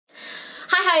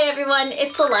Hi everyone,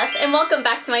 it's Celeste and welcome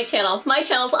back to my channel. My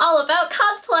channel is all about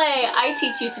cosplay. I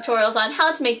teach you tutorials on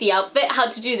how to make the outfit, how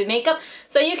to do the makeup,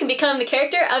 so you can become the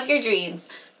character of your dreams.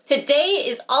 Today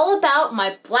is all about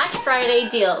my Black Friday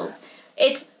deals.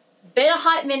 It's been a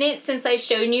hot minute since I've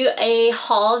shown you a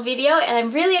haul video and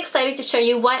I'm really excited to show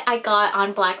you what I got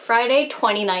on Black Friday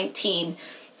 2019.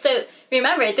 So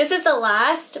remember, this is the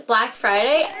last Black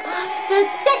Friday of the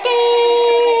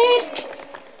decade!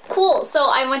 Cool, so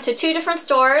I went to two different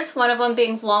stores, one of them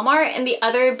being Walmart and the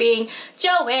other being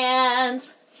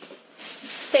JoAnns.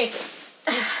 Seriously.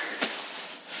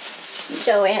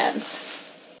 JoAnns.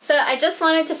 So I just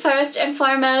wanted to first and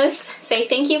foremost say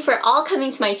thank you for all coming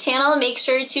to my channel. Make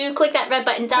sure to click that red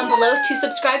button down below to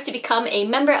subscribe to become a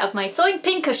member of my sewing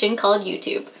pincushion called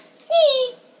YouTube.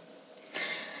 Yee!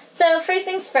 So first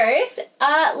things first,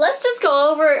 let's just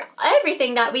go over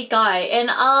everything that we got and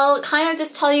I'll kind of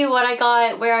just tell you what I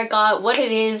got, where I got, what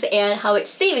it is, and how much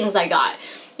savings I got.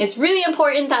 It's really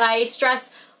important that I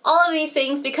stress all of these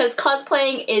things because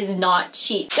cosplaying is not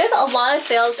cheap. There's a lot of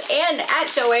sales and at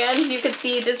JoAnns you can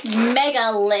see this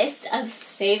mega list of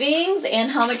savings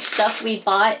and how much stuff we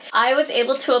bought. I was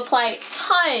able to apply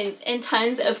tons and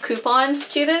tons of coupons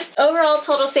to this. Overall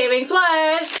total savings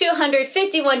was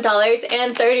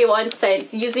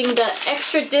 $251.31 using the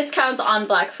extra discounts on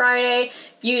Black Friday,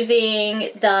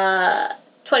 using the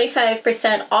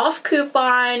 25% off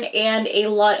coupon and a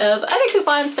lot of other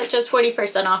coupons such as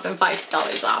 40% off and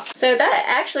 $5 off. So that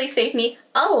actually saved me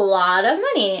a lot of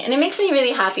money and it makes me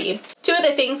really happy. Two of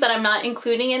the things that I'm not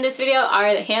including in this video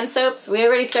are the hand soaps. We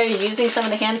already started using some of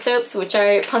the hand soaps, which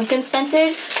are pumpkin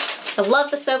scented. I love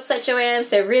the soaps at JoAnns.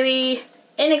 They're really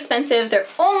inexpensive. They're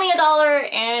only $1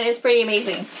 and it's pretty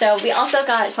amazing. So we also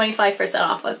got 25%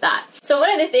 off of that. So one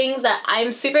of the things that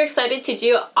I'm super excited to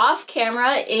do off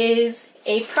camera is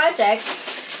a project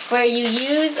where you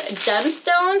use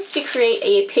gemstones to create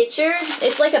a picture.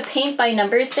 It's like a paint by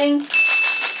numbers thing.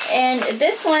 And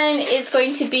this one is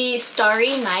going to be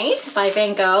Starry Night by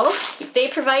Van Gogh. They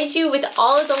provide you with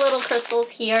all of the little crystals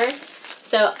here.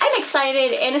 So I'm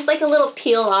excited and it's like a little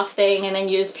peel off thing and then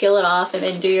you just peel it off and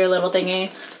then do your little thingy.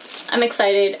 I'm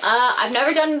excited. I've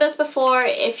never done this before.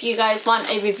 If you guys want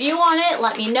a review on it,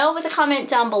 let me know with a comment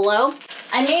down below.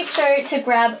 I made sure to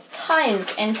grab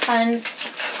tons and tons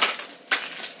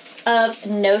of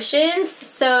notions.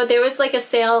 So there was like a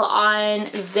sale on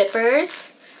zippers.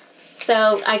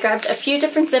 So I grabbed a few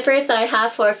different zippers that I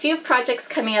have for a few projects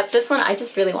coming up. This one, I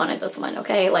just really wanted this one,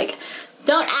 okay? Like,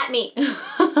 don't at me.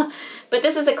 But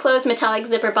this is a closed metallic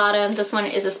zipper bottom. This one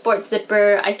is a sports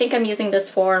zipper. I think I'm using this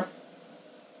for,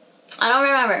 I don't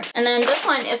remember. And then this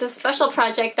one is a special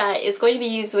project that is going to be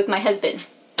used with my husband.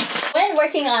 When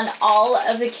working on all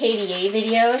of the KDA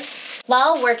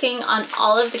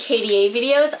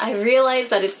videos, I realized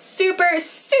that it's super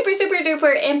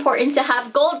duper important to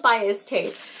have gold bias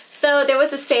tape. So there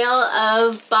was a sale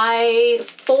of buy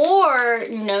 4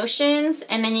 notions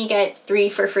and then you get 3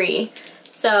 for free.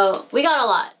 So we got a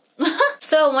lot.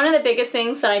 So one of the biggest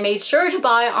things that I made sure to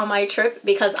buy on my trip,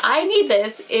 because I need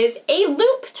this, is a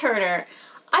loop turner.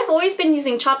 I've always been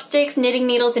using chopsticks, knitting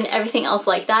needles, and everything else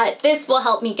like that. This will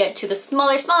help me get to the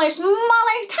smaller,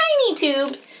 tiny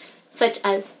tubes, such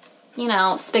as, you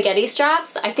know, spaghetti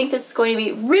straps. I think this is going to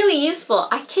be really useful.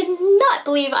 I cannot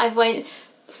believe I've went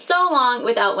so long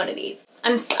without one of these.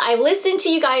 I listened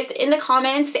to you guys in the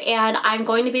comments and I'm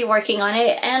going to be working on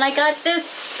it, and I got this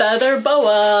feather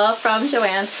boa from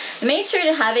JoAnns. I made sure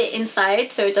to have it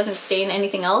inside so it doesn't stain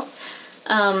anything else.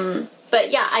 But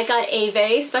yeah, I got a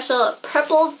very special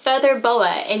purple feather boa,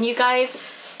 and you guys,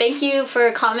 thank you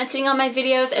for commenting on my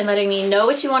videos and letting me know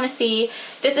what you want to see.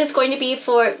 This is going to be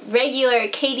for regular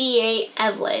KDA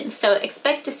Evelyn, so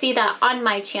expect to see that on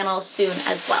my channel soon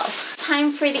as well.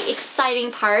 Time for the exciting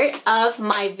part of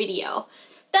my video.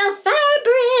 The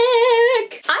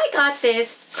fabric! I got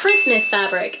this Christmas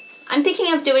fabric. I'm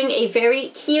thinking of doing a very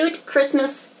cute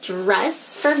Christmas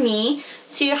dress for me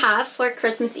to have for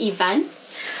Christmas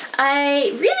events.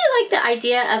 I really like the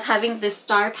idea of having this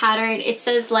star pattern. It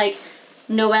says like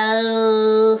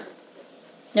Noel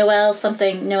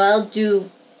something, Noel du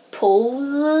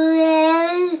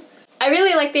Pole. I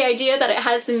really like the idea that it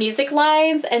has the music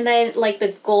lines and then like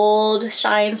the gold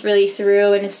shines really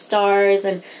through and it's stars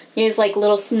and here's like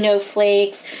little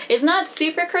snowflakes. It's not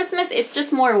super Christmas, it's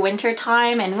just more winter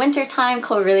time, and winter time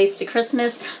correlates to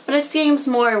Christmas, but it seems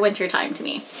more winter time to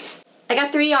me. I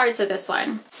got 3 yards of this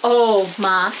one. Oh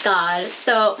my god.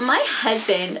 So my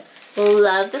husband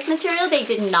love this material. They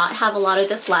did not have a lot of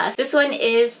this left. This one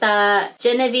is the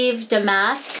Genevieve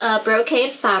Damask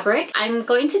brocade fabric. I'm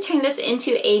going to turn this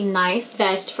into a nice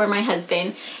vest for my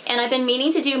husband, and I've been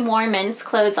meaning to do more men's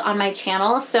clothes on my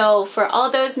channel, so for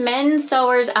all those men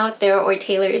sewers out there, or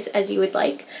tailors as you would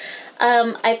like,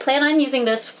 I plan on using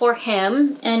this for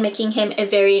him and making him a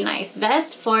very nice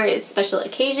vest for special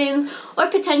occasions, or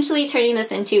potentially turning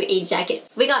this into a jacket.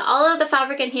 We got all of the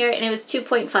fabric in here and it was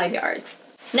 2.5 yards.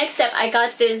 Next up, I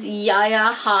got this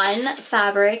JoAnns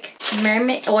fabric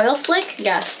mermaid oil slick.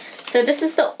 Yeah, so this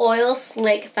is the oil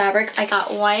slick fabric. I got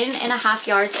 1.5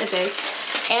 yards of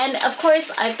this. And of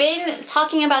course, I've been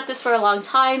talking about this for a long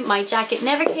time. My jacket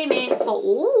never came in for,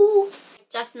 ooh.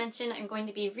 Just mentioned I'm going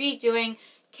to be redoing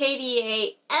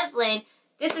KDA Evelyn.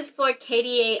 This is for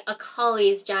KDA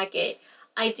Akali's jacket.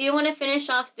 I do want to finish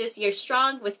off this year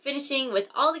strong with finishing with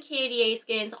all the KDA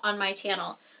skins on my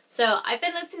channel. So I've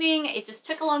been listening. It just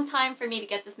took a long time for me to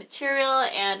get this material,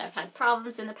 and I've had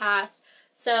problems in the past.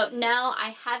 So now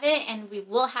I have it, and we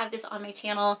will have this on my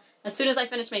channel as soon as I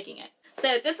finish making it.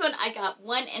 So this one I got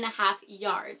 1.5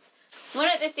 yards. One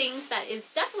of the things that is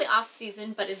definitely off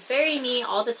season but is very me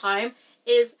all the time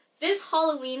is this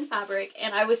Halloween fabric,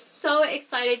 and I was so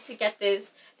excited to get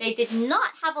this. They did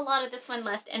not have a lot of this one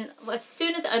left, and as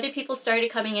soon as other people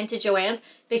started coming into JoAnns,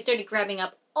 they started grabbing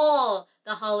up all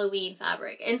the Halloween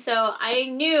fabric. And so I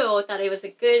knew that it was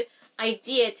a good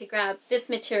idea to grab this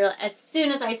material as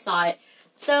soon as I saw it.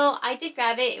 So I did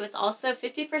grab it. It was also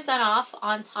 50% off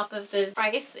on top of the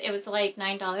price. It was like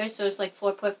 $9, so it was like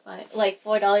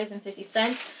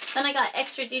 $4.50. Then I got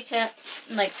extra detail,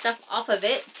 like stuff off of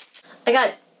it. I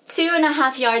got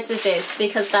 2.5 yards of this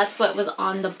because that's what was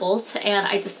on the bolt, and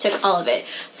I just took all of it.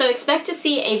 So expect to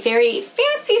see a very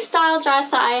fancy style dress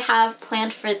that I have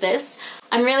planned for this.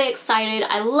 I'm really excited.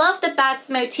 I love the bats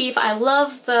motif. I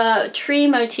love the tree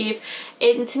motif.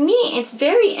 And to me, it's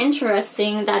very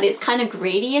interesting that it's kind of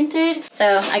gradiented.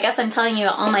 So I guess I'm telling you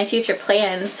all my future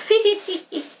plans.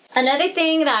 Another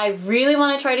thing that I really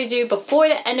want to try to do before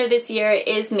the end of this year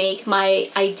is make my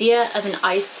idea of an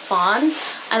ice fawn.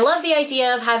 I love the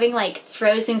idea of having like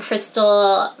frozen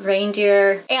crystal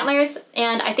reindeer antlers,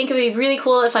 and I think it would be really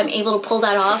cool if I'm able to pull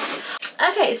that off.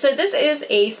 Okay, so this is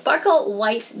a sparkle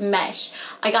white mesh.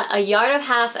 I got 1.5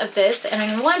 yards of this, and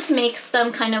I want to make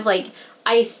some kind of like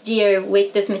ice deer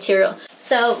with this material.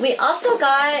 So we also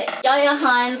got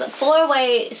JoAnns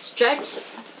 4-way stretch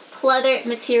pleather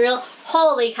material.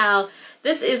 Holy cow,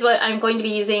 this is what I'm going to be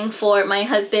using for my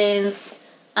husband's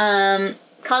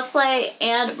cosplay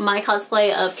and my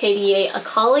cosplay of KDA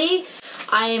Akali.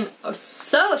 I'm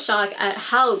so shocked at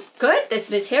how good this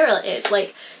material is.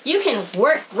 Like, you can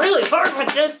work really hard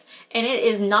with this and it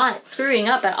is not screwing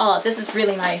up at all. This is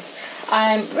really nice.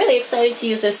 I'm really excited to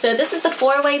use this. So this is the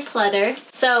 4-way pleather.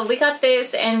 So we got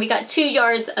this, and we got 2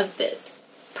 yards of this.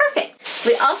 Perfect.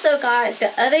 We also got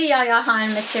the other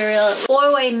JoAnns material,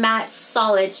 4-way matte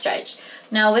solid stretch.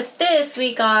 Now with this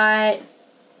we got,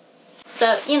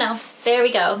 so you know, there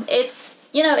we go. It's,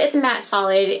 you know, it's matte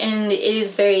solid and it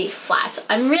is very flat.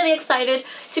 I'm really excited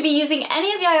to be using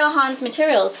any of JoAnns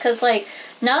materials because, like,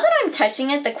 now that I'm touching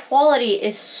it, the quality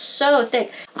is so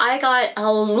thick. I got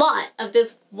a lot of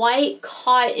this white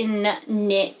cotton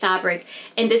knit fabric,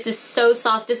 and this is so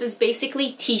soft. This is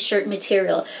basically t-shirt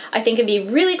material. I think it'd be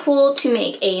really cool to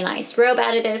make a nice robe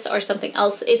out of this or something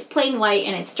else. It's plain white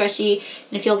and it's stretchy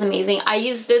and it feels amazing. I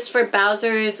use this for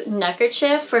Bowser's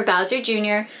neckerchief for Bowser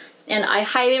Jr., and I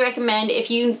highly recommend, if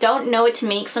you don't know what to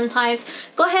make sometimes,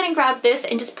 go ahead and grab this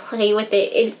and just play with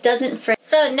it. It doesn't fray.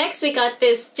 So next we got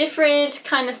this different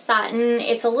kind of satin.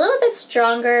 It's a little bit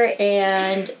stronger,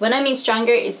 and when I mean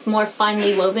stronger, it's more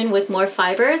finely woven with more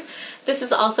fibers. This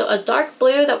is also a dark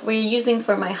blue that we're using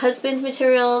for my husband's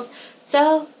materials.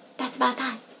 So that's about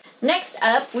that. Next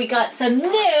up, we got some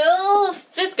new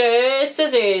Fiskars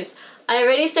scissors. I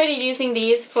already started using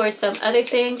these for some other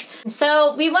things.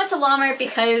 So we went to Walmart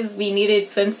because we needed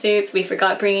swimsuits. We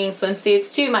forgot bringing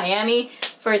swimsuits to Miami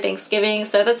for Thanksgiving,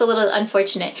 so that's a little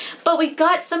unfortunate. But we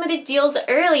got some of the deals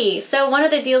early. So one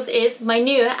of the deals is my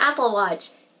new Apple Watch.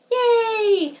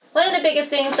 Yay! One of the biggest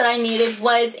things that I needed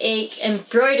was a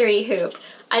embroidery hoop.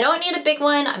 I don't need a big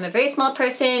one. I'm a very small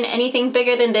person. Anything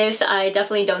bigger than this, I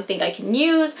definitely don't think I can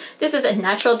use. This is a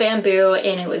natural bamboo,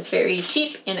 and it was very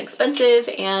cheap and expensive,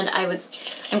 and I'm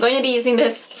going to be using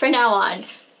this for now on.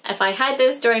 If I had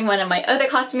this during one of my other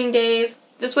costuming days,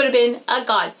 this would have been a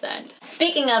godsend.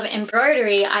 Speaking of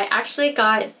embroidery, I actually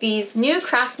got these new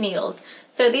craft needles.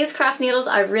 So these craft needles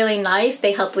are really nice.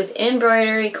 They help with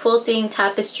embroidery, quilting,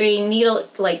 tapestry, needle,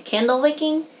 like candle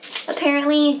wicking,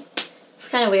 apparently. It's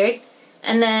kind of weird.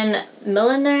 And then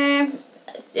milliner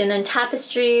and then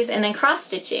tapestries, and then cross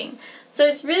stitching. So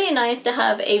it's really nice to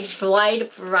have a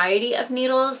wide variety of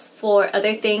needles for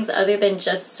other things other than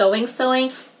just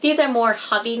sewing. These are more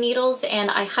hobby needles, and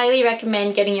I highly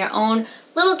recommend getting your own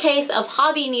little case of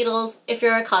hobby needles if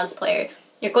you're a cosplayer.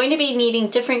 You're going to be needing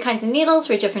different kinds of needles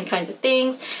for different kinds of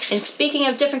things. And speaking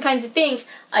of different kinds of things,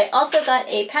 I also got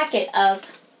a packet of,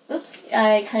 oops,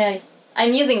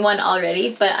 I'm using one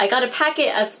already, but I got a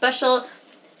packet of special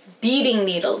beading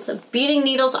needles. Beading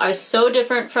needles are so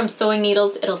different from sewing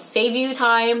needles. It'll save you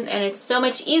time, and it's so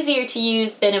much easier to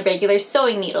use than a regular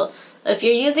sewing needle. If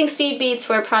you're using seed beads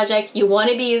for a project, you want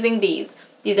to be using these.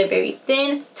 These are very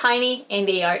thin, tiny, and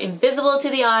they are invisible to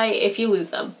the eye if you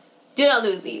lose them. Do not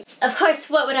lose these. Of course,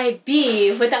 what would I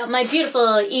be without my beautiful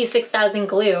E6000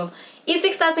 glue?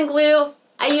 E6000 glue,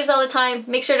 I use all the time.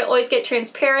 Make sure to always get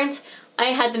transparent. I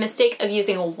had the mistake of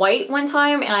using white one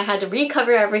time, and I had to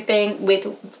recover everything with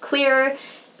clear. It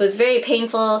was very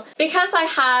painful. Because I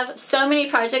have so many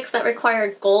projects that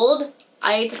require gold,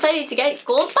 I decided to get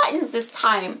gold buttons this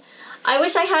time. I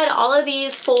wish I had all of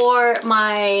these for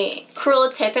my Cruel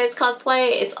Tempest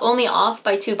cosplay. It's only off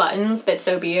by 2 buttons, but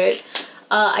so be it.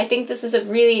 I think this is a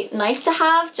really nice to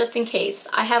have just in case.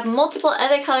 I have multiple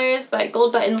other colors, but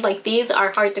gold buttons like these are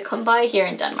hard to come by here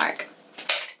in Denmark.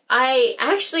 I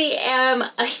actually am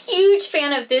a huge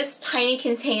fan of this tiny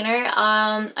container.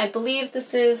 I believe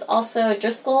this is also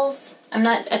Driscoll's. I'm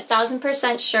not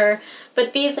 1000% sure,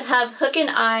 but these have hook and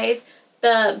eyes,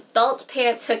 the belt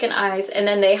pants hook and eyes, and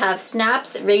then they have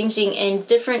snaps ranging in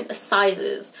different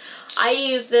sizes. I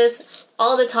use this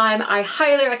all the time. I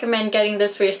highly recommend getting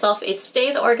this for yourself. It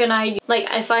stays organized. Like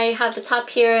if I have the top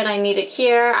here and I need it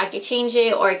here, I can change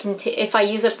it, or I can if I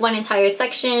use up one entire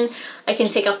section, I can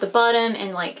take off the bottom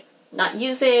and like not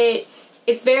use it.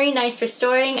 It's very nice for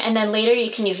storing, and then later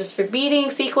you can use this for beading,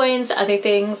 sequins, other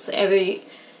things,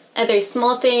 other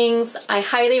small things. I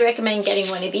highly recommend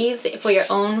getting one of these for your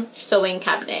own sewing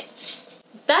cabinet.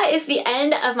 That is the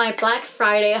end of my Black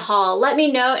Friday haul. Let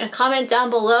me know in a comment down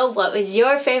below what was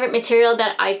your favorite material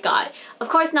that I got. Of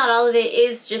course, not all of it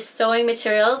is just sewing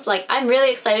materials. Like, I'm really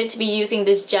excited to be using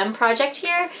this gem project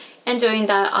here and doing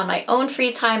that on my own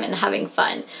free time and having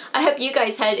fun. I hope you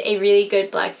guys had a really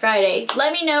good Black Friday.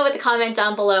 Let me know with a comment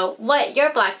down below what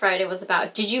your Black Friday was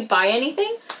about. Did you buy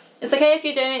anything? It's okay if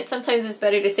you didn't. Sometimes it's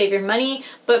better to save your money.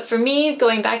 But for me,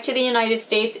 going back to the United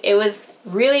States, it was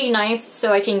really nice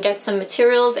so I can get some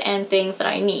materials and things that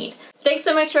I need. Thanks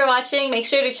so much for watching. Make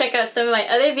sure to check out some of my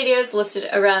other videos listed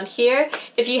around here.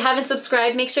 If you haven't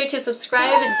subscribed, make sure to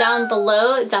subscribe down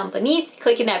below, down beneath,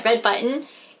 clicking that red button.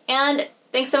 And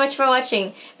thanks so much for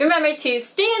watching. Remember to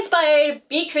stay inspired,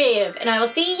 be creative, and I will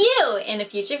see you in a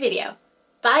future video.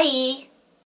 Bye!